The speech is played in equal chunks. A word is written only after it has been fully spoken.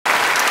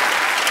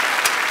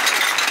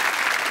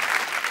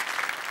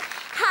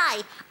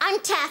Hi, I'm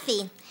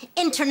Taffy,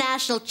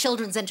 international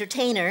children's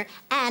entertainer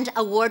and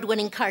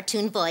award-winning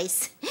cartoon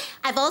voice.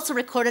 I've also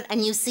recorded a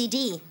new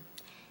CD.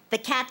 The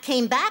cat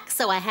came back,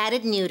 so I had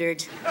it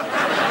neutered.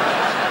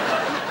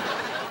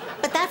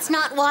 But that's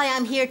not why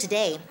I'm here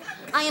today.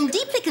 I am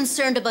deeply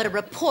concerned about a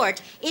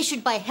report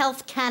issued by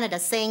Health Canada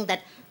saying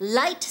that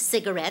light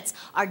cigarettes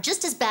are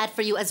just as bad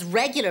for you as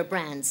regular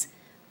brands.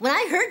 When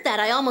I heard that,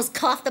 I almost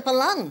coughed up a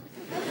lung.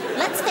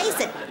 Let's face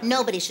it,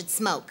 nobody should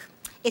smoke.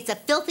 It's a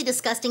filthy,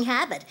 disgusting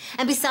habit.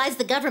 And besides,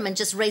 the government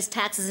just raised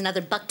taxes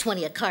another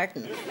 $1.20 a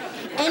carton.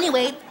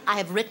 Anyway, I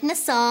have written a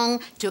song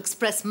to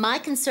express my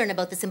concern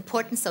about this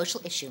important social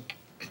issue.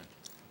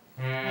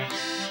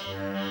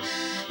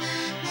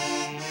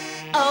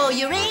 Oh,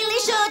 you really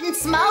shouldn't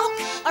smoke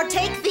or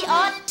take the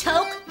odd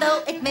toke,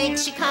 though it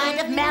makes you kind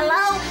of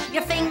mellow.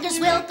 Your fingers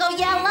will go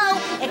yellow.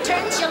 It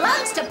turns your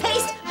lungs to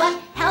paste, but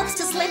helps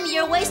to slim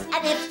your waist.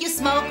 And if you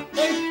smoke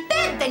in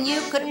bed, then you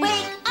could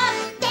wake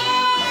up dead.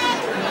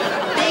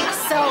 Big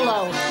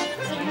solo.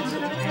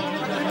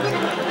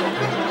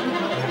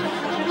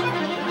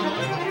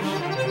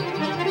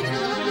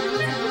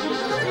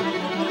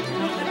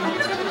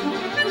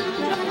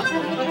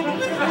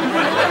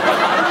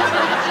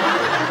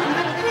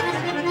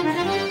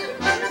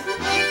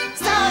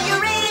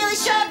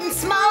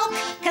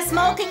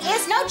 Smoking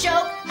is no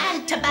joke,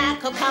 and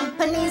tobacco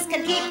companies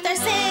can keep their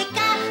cigarettes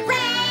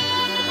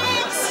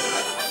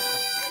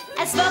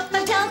and smoke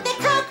them till they